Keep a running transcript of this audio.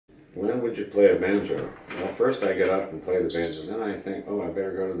When would you play a banjo? Well, first I get up and play the banjo. Then I think, oh, I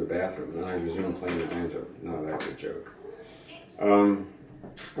better go to the bathroom. Then I resume playing the banjo. No, that's a joke.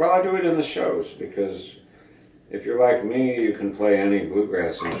 Well, I do it in the shows because if you're like me, you can play any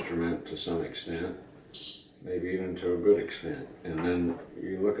bluegrass instrument to some extent, maybe even to a good extent. And then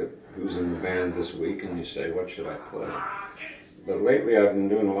you look at who's in the band this week and you say, what should I play? But lately I've been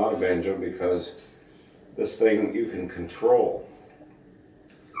doing a lot of banjo because this thing, you can control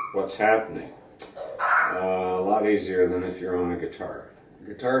what's happening a lot easier than if you're on a guitar.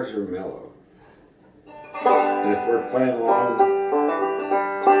 Guitars are mellow. And if we're playing along,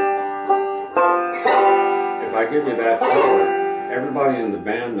 if I give you that chord, everybody in the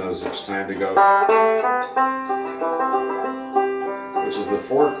band knows it's time to go, which is the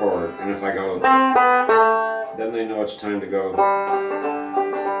 4 chord, and if I go, then they know it's time to go 5.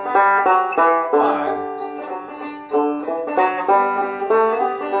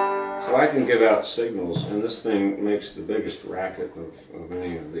 So I can give out signals, and this thing makes the biggest racket of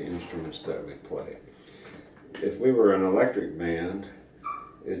any of the instruments that we play. If we were an electric band,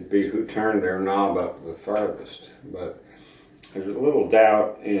 it'd be who turned their knob up the farthest. But there's a little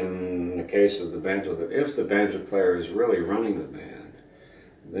doubt in the case of the banjo that if the banjo player is really running the band,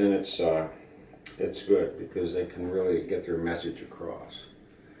 then it's good because they can really get their message across.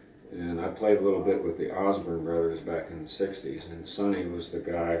 And I played a little bit with the Osborne brothers back in the 60s, and Sonny was the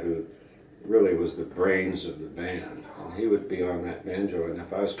guy who really was the brains of the band. And he would be on that banjo, and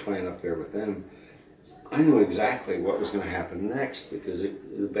if I was playing up there with them, I knew exactly what was going to happen next because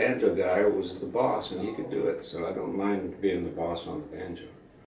the banjo guy was the boss and he could do it. So I don't mind being the boss on the banjo.